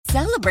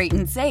Celebrate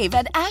and save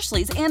at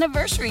Ashley's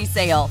Anniversary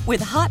Sale.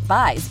 With Hot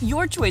Buys,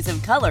 your choice of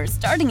colors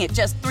starting at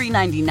just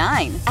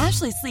 $3.99.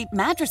 Ashley Sleep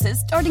mattresses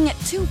starting at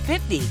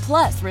 $2.50.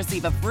 Plus,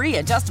 receive a free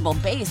adjustable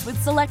base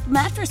with select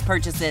mattress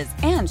purchases.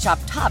 And shop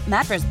top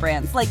mattress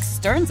brands like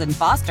Stearns &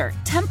 Foster,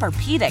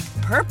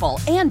 Tempur-Pedic, Purple,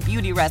 and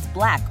Beautyrest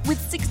Black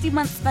with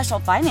 60-month special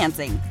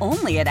financing.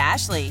 Only at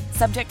Ashley.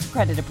 Subject to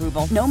credit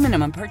approval. No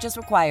minimum purchase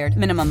required.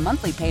 Minimum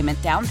monthly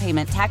payment, down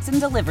payment, tax, and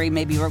delivery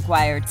may be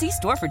required. See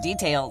store for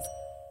details.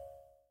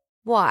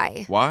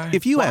 Why?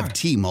 If you have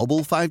T-Mobile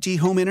 5G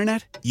home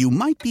internet, you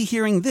might be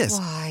hearing this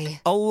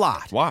a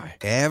lot. Why?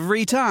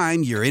 Every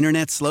time your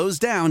internet slows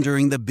down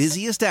during the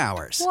busiest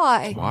hours.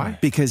 Why?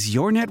 Because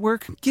your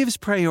network gives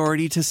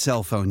priority to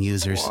cell phone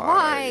users.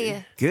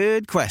 Why?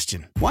 Good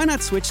question. Why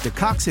not switch to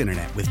Cox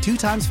Internet with 2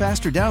 times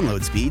faster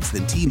download speeds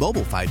than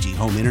T-Mobile 5G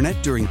home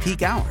internet during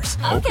peak hours?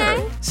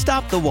 Okay.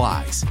 Stop the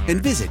whys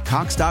and visit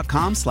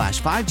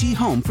cox.com/5G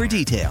home for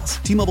details.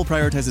 T-Mobile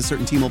prioritizes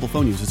certain T-Mobile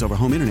phone users over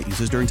home internet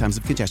users during times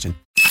of congestion.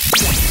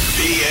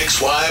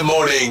 PXY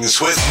Mornings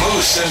with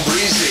Moose and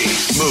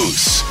Breezy.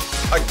 Moose,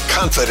 a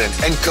confident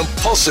and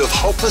compulsive,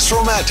 hopeless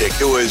romantic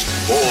who is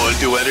born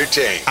to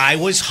entertain. I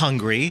was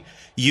hungry.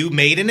 You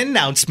made an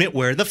announcement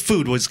where the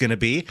food was going to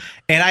be,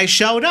 and I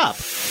showed up.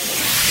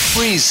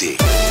 Breezy,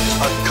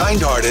 a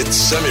kind-hearted,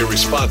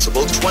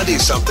 semi-responsible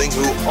 20-something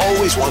who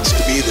always wants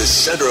to be the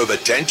center of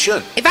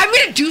attention. If I'm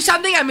going to do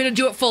something, I'm going to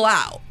do it full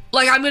out.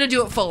 Like, I'm going to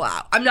do it full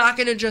out. I'm not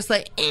going to just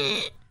The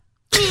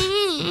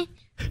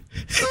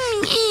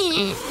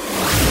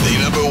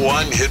number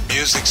one hit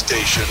music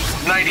station,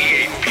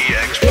 98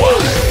 PXY.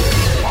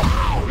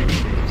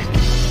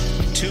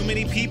 Too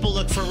many people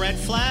look for red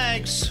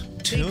flags.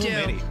 Too do.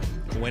 many.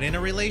 When in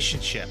a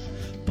relationship.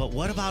 But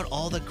what about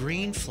all the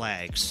green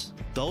flags?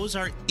 Those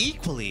are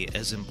equally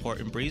as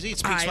important, Breezy.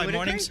 It's I PXY would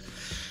Mornings. agree.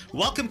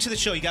 Welcome to the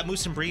show. You got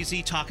Moose and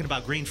Breezy talking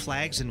about green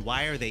flags and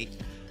why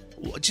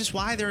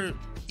they're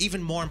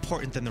even more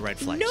important than the red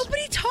flags.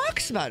 Nobody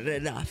talks about it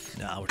enough.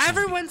 No,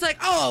 Everyone's like,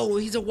 oh,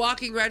 he's a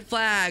walking red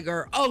flag,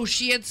 or oh,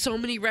 she had so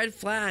many red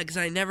flags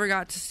I never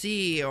got to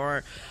see,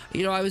 or,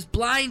 I was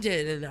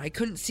blinded and I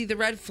couldn't see the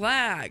red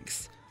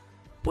flags.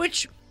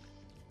 Which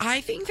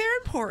I think they're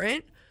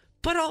important,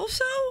 but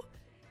also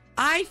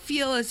I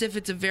feel as if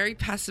it's a very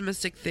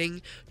pessimistic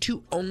thing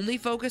to only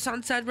focus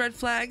on said red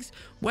flags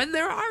when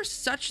there are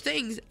such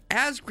things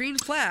as green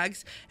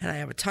flags, and I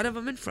have a ton of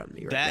them in front of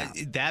me right now.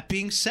 That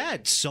being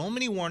said, so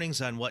many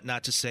warnings on what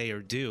not to say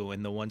or do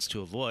and the ones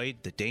to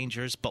avoid, the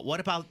dangers. But what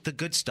about the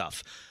good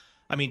stuff?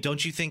 I mean,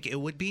 don't you think it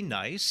would be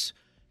nice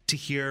to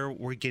hear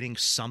we're getting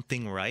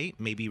something right,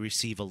 maybe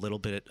receive a little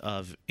bit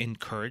of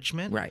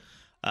encouragement? Right.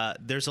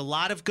 There's a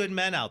lot of good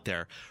men out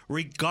there.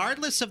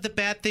 Regardless of the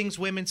bad things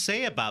women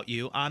say about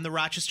you, on the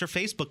Rochester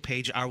Facebook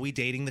page, Are We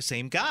Dating the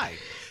Same Guy?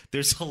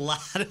 There's a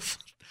lot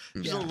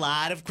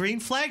of green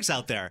flags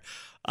out there.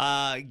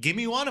 Give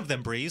me one of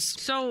them, Breeze.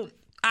 So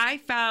I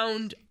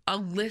found a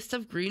list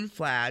of green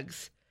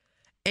flags,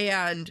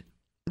 and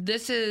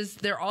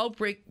they're all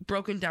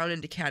broken down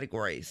into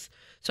categories.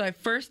 So I have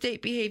first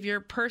date behavior,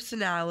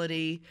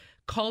 personality,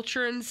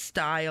 culture and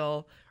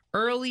style,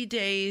 early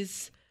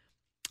days,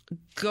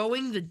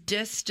 going the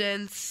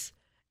distance,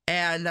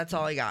 and that's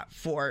all I got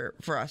for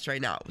us right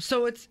now.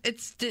 So it's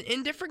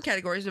in different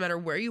categories. No matter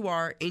where you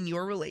are in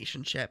your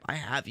relationship, I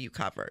have you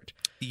covered.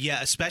 Yeah,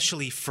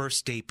 especially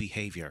first date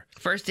behavior.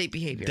 First date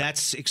behavior.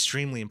 That's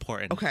extremely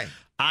important. Okay.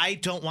 I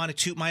don't want to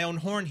toot my own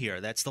horn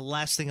here. That's the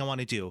last thing I want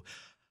to do.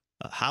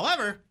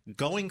 However,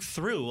 going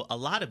through a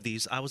lot of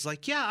these, I was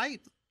like, yeah,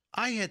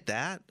 I hit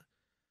that.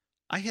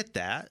 I hit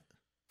that.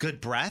 Good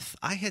breath.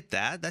 I hit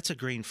that. That's a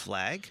green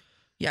flag.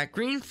 Yeah,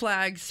 green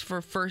flags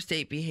for first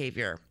date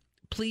behavior.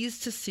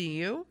 Pleased to see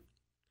you.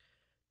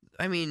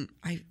 I mean,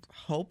 I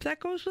hope that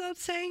goes without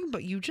saying,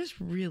 but you just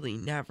really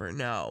never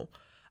know.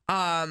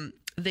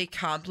 They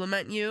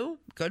compliment you.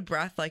 Good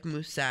breath, like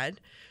Moose said.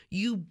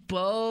 You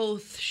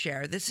both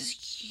share. This is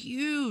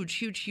huge,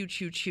 huge, huge,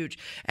 huge, huge.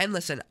 And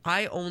listen,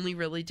 I only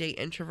really date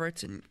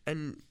introverts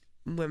and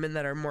women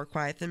that are more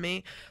quiet than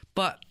me.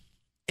 But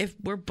if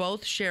we're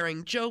both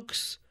sharing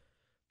jokes,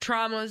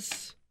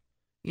 traumas,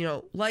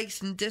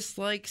 likes and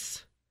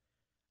dislikes.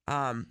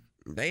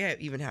 They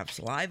even have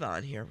saliva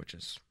on here, which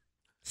is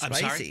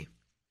spicy. I'm sorry?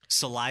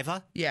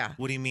 Saliva? Yeah.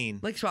 What do you mean?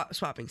 Like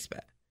swapping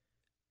spit.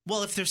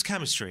 Well, if there's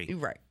chemistry.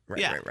 Right.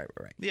 Yeah.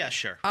 Yeah,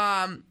 sure.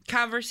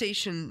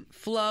 Conversation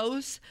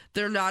flows.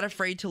 They're not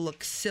afraid to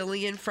look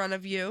silly in front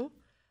of you.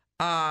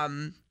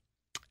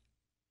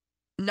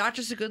 Not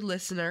just a good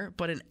listener,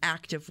 but an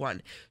active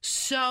one.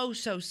 So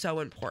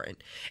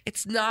important.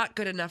 It's not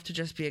good enough to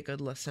just be a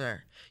good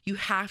listener. You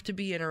have to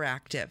be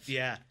interactive.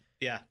 Yeah.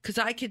 Because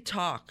I could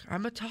talk.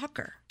 I'm a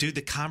talker. Dude,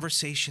 the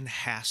conversation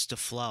has to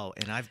flow.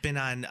 And I've been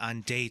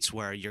on dates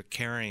where you're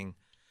carrying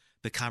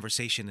the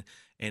conversation,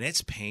 and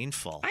it's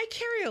painful. I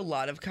carry a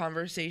lot of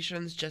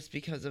conversations just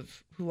because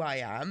of who I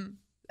am.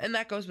 And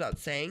that goes without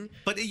saying.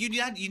 But you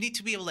need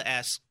to be able to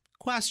ask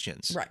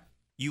questions. Right.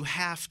 You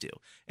have to.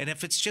 And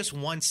if it's just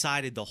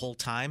one-sided the whole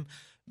time,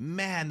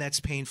 Man, that's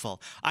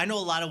painful. I know a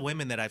lot of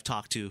women that I've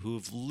talked to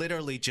who've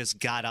literally just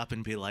got up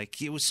and be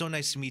like, it was so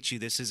nice to meet you.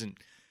 This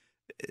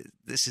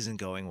isn't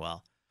going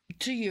well.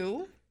 To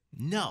you?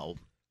 No.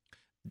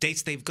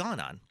 Dates they've gone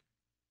on.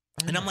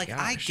 And I'm like, gosh.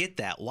 I get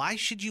that. Why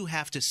should you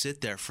have to sit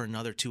there for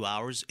another 2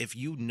 hours if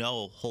you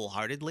know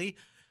wholeheartedly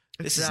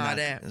this is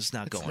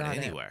not going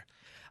anywhere?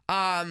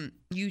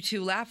 You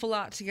two laugh a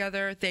lot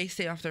together. They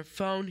stay off their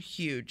phone.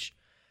 Huge.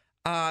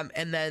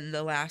 And then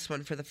the last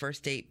one for the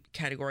first date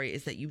category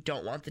is that you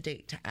don't want the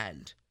date to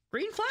end.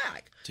 Green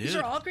flag. Dude. These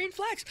are all green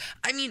flags.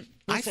 I mean,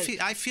 listen,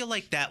 I feel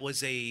like that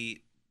was a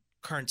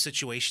current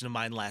situation of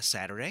mine last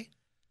Saturday.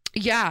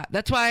 yeah,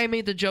 that's why I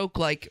made the joke,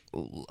 like,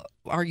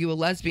 are you a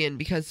lesbian?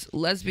 Because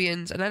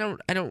lesbians, and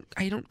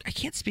I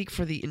can't speak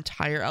for the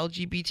entire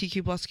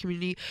LGBTQ plus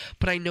community,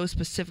 but I know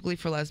specifically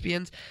for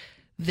lesbians,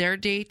 their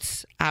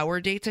dates, our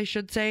dates, I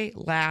should say,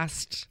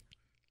 last,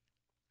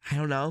 I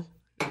don't know,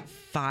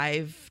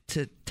 5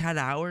 to 10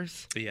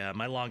 hours. Yeah,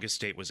 my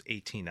longest date was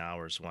 18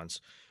 hours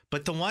once.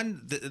 But the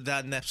one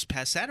that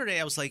past Saturday,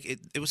 I was like,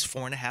 it was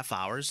 4.5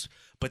 hours,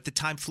 but the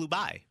time flew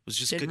by. It was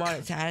just Didn't want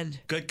it to end.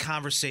 Good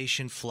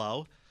conversation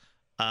flow.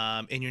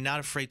 And you're not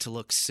afraid to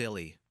look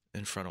silly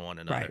in front of one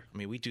another. Right. I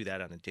mean, we do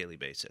that on a daily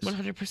basis.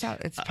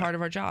 100%. It's part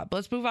of our job. But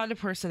let's move on to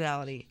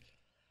personality.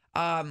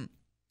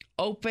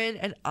 Open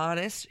and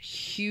honest,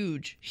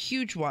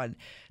 huge one.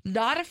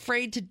 Not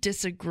afraid to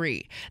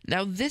disagree.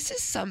 Now, this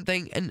is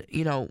something, and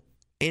you know,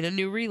 in a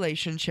new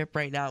relationship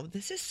right now,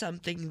 this is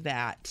something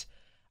that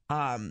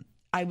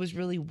I was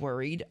really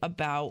worried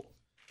about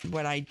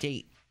when I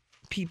date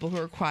people who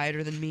are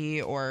quieter than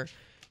me, or,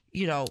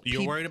 you know.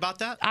 You're worried about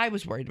that? I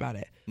was worried about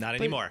it. Not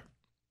anymore.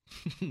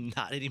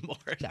 Not anymore.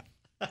 No.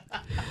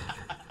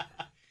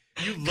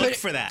 You look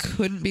for that.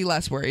 Couldn't be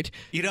less worried.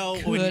 You know,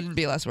 couldn't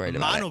be less worried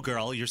about it. Mono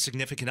Girl, your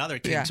significant other,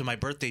 came to my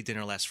birthday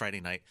dinner last Friday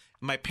night.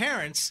 My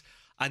parents,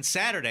 on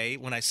Saturday,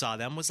 when I saw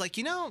them, was like,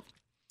 you know,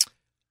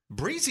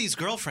 Breezy's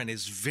girlfriend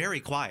is very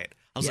quiet.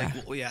 I was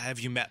like, well, yeah, have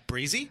you met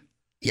Breezy?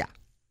 Yeah.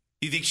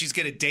 You think she's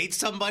going to date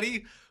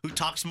somebody who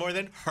talks more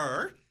than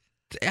her?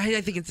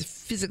 I think it's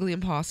physically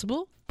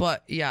impossible,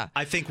 but yeah.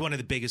 I think one of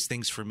the biggest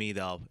things for me,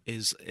 though,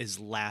 is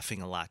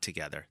laughing a lot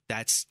together.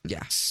 That's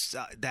it's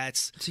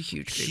a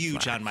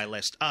huge on my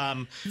list.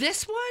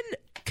 This one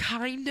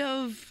kind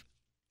of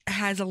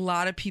has a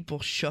lot of people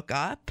shook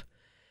up,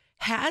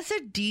 has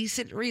a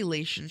decent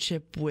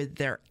relationship with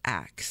their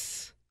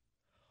ex,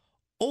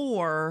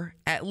 or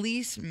at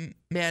least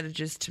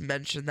manages to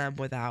mention them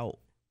without,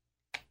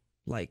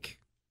 like,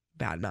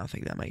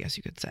 bad-mouthing them, I guess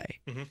you could say.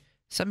 Mm-hmm.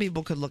 Some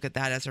people could look at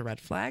that as a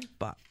red flag,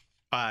 but...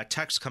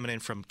 Text coming in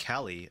from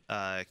Kelly.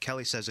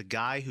 Kelly says, a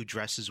guy who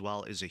dresses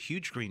well is a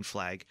huge green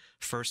flag.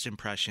 First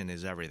impression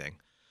is everything.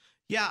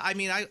 Yeah, I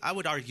mean, I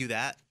would argue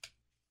that.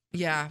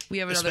 Yeah, we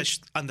have another...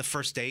 on the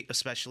first date,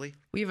 especially.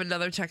 We have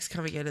another text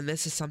coming in, and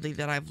this is something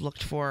that I've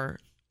looked for,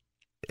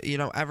 you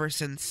know, ever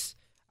since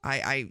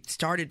I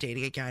started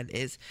dating again,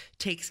 is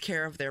takes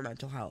care of their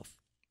mental health.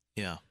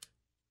 Yeah.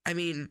 I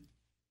mean,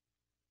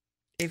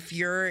 if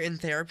you're in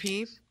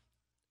therapy,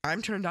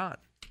 I'm turned on.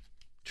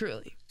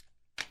 Truly.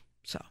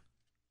 So.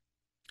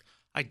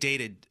 I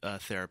dated a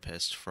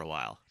therapist for a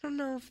while. I don't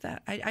know if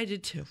that... I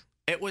did too.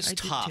 It was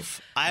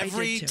tough.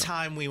 Every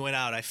time we went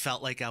out, I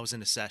felt like I was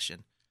in a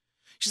session.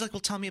 She's like, well,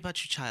 tell me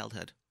about your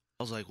childhood.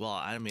 I was like, well,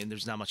 I mean,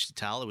 there's not much to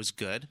tell. It was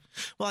good.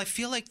 Well, I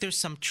feel like there's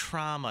some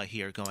trauma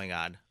here going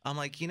on. I'm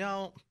like, you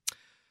know,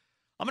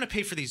 I'm going to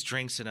pay for these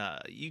drinks and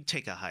you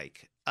take a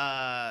hike.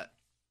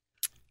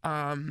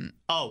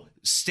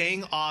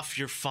 Staying off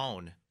your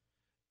phone.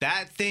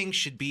 That thing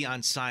should be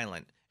on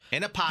silent,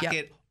 in a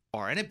pocket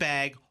or in a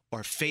bag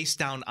or face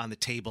down on the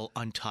table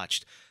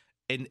untouched.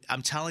 And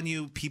I'm telling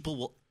you, people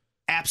will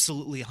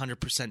absolutely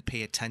 100%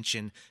 pay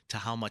attention to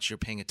how much you're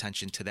paying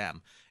attention to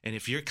them. And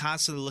if you're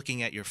constantly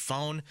looking at your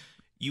phone,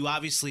 you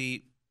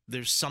obviously,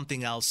 there's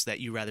something else that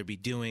you'd rather be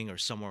doing or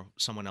someone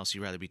else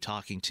you'd rather be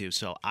talking to.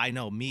 So I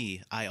know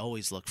me, I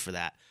always look for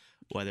that,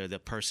 whether the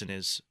person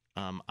is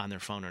on their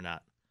phone or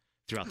not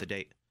throughout the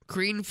date.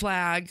 Green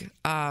flag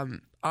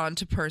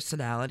onto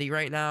personality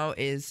right now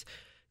is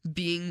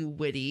being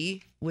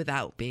witty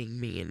without being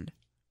mean.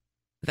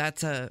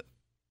 That's a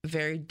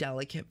very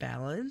delicate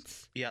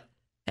balance. Yep.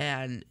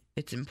 And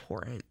it's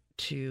important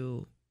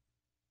to...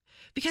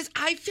 Because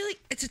I feel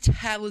like it's a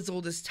tale as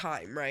old as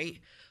time, right?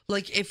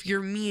 Like, if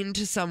you're mean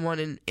to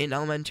someone in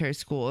elementary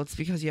school, it's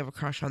because you have a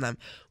crush on them.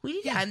 We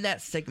need to end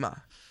that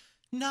stigma.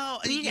 No,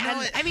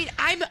 I mean,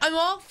 I'm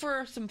all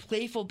for some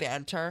playful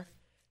banter.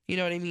 You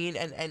know what I mean?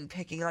 And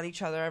picking on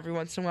each other every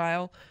once in a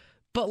while.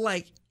 But,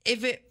 like,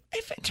 if it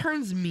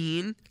turns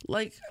mean,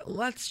 like,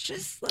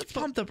 let's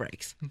pump the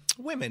brakes.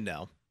 Women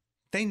know.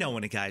 They know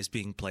when a guy's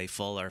being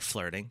playful or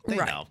flirting. They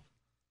know.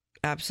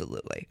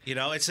 Absolutely. You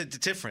know, it's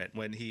different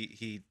when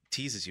he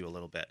teases you a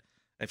little bit.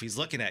 If he's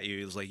looking at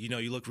you, he's like, you know,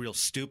 you look real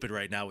stupid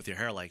right now with your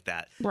hair like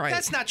that. Right.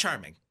 That's not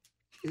charming.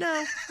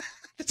 No.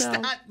 It's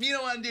not. You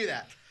don't want to do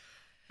that.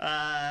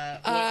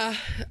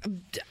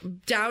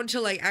 Down to,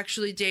 like,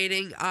 actually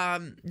dating.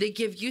 They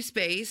give you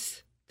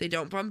space. They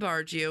don't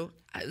bombard you.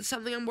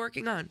 Something I'm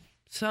working on.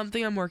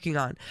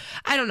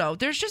 I don't know.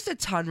 There's just a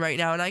ton right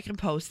now, and I can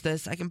post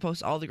this. I can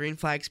post all the green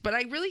flags. But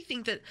I really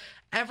think that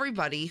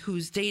everybody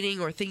who's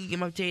dating or thinking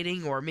about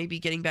dating or maybe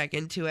getting back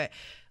into it,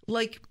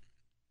 like,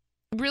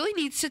 really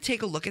needs to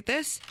take a look at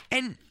this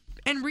and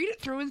read it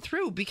through and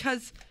through,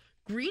 because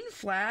green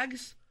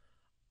flags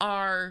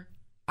are,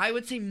 I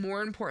would say,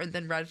 more important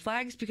than red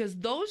flags, because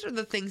those are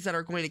the things that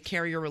are going to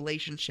carry your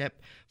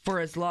relationship for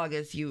as long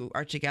as you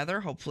are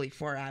together, hopefully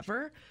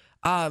forever.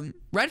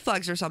 Red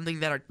flags are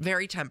something that are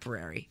very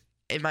temporary,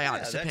 in my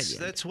honest opinion.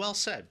 That's well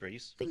said,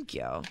 Breeze. Thank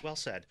you. Well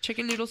said.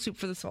 Chicken noodle soup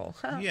for the soul.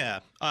 Yeah.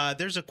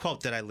 There's a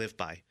quote that I live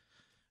by,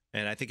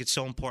 and I think it's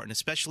so important,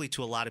 especially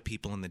to a lot of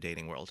people in the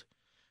dating world.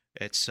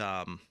 It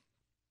says,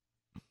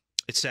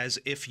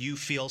 if you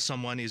feel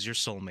someone is your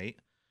soulmate,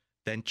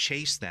 then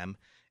chase them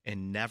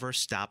and never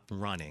stop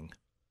running.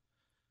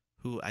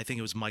 I think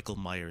it was Michael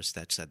Myers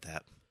that said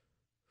that.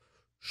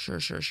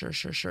 Sure.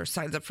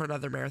 Signs up for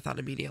another marathon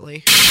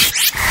immediately.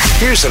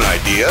 Here's an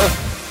idea.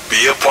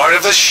 Be a part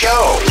of the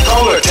show.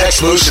 Call or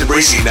text Moose and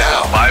Breezy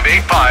now.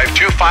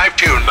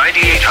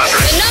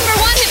 585-252-9800. The number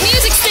one hit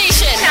music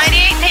station.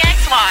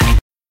 98PXY.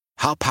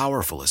 How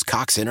powerful is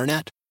Cox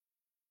Internet?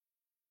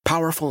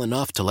 Powerful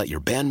enough to let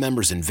your band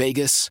members in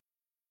Vegas,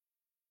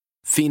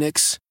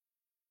 Phoenix,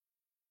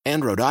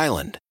 and Rhode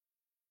Island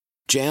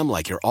jam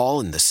like you're all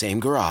in the same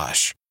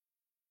garage.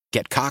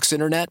 Get Cox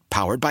Internet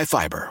powered by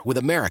fiber with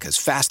America's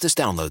fastest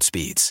download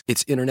speeds.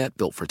 It's internet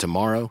built for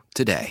tomorrow,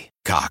 today.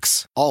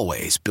 Cox,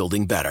 always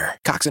building better.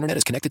 Cox Internet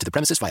is connected to the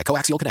premises via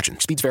coaxial connection.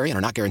 Speeds vary and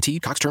are not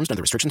guaranteed. Cox terms and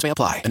other restrictions may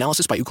apply.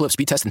 Analysis by Ookla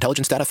Speed Test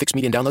Intelligence Data. Fixed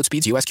median download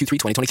speeds. US Q3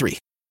 2023.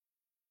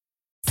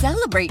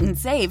 Celebrate and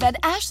save at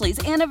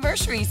Ashley's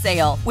Anniversary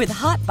Sale. With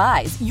Hot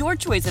Buys, your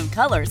choice of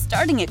colors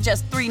starting at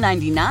just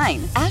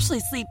 $3.99. Ashley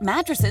Sleep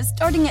mattresses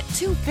starting at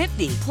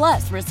 $2.50.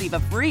 Plus, receive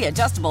a free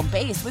adjustable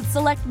base with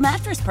select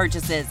mattress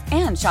purchases.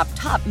 And shop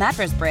top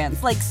mattress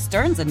brands like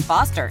Stearns &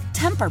 Foster,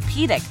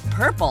 Tempur-Pedic,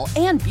 Purple,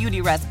 and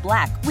Beautyrest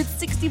Black with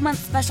 60-month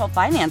special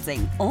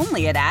financing.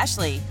 Only at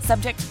Ashley.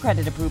 Subject to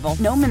credit approval.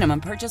 No minimum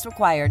purchase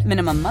required.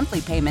 Minimum monthly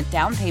payment,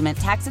 down payment,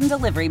 tax, and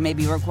delivery may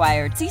be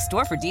required. See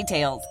store for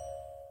details.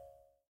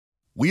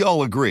 We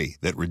all agree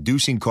that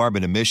reducing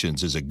carbon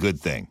emissions is a good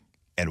thing.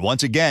 And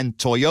once again,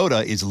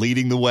 Toyota is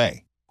leading the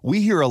way.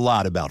 We hear a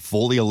lot about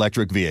fully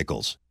electric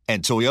vehicles,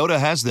 and Toyota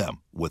has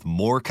them, with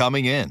more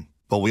coming in.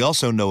 But we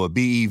also know a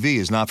BEV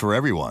is not for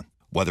everyone,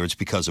 whether it's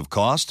because of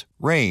cost,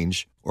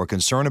 range, or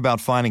concern about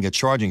finding a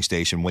charging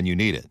station when you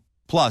need it.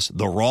 Plus,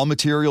 the raw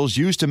materials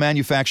used to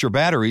manufacture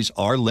batteries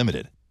are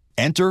limited.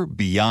 Enter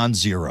Beyond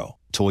Zero,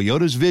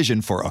 Toyota's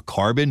vision for a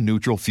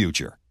carbon-neutral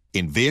future.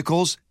 In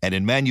vehicles and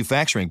in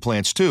manufacturing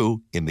plants,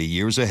 too, in the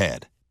years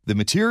ahead. The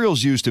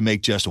materials used to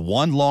make just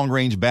one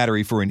long-range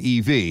battery for an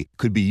EV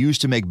could be used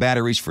to make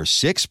batteries for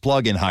 6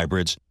 plug-in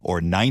hybrids or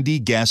 90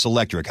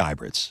 gas-electric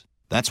hybrids.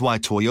 That's why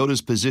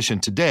Toyota's position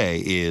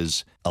today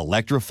is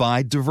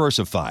electrified,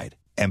 diversified,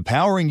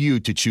 empowering you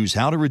to choose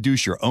how to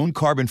reduce your own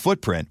carbon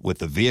footprint with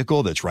the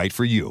vehicle that's right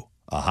for you,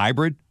 a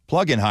hybrid,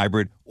 plug-in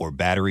hybrid, or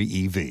battery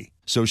EV.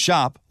 So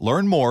shop,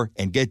 learn more,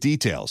 and get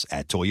details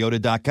at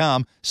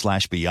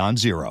toyota.com/beyond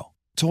zero.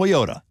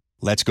 Toyota,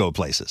 let's go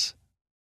places.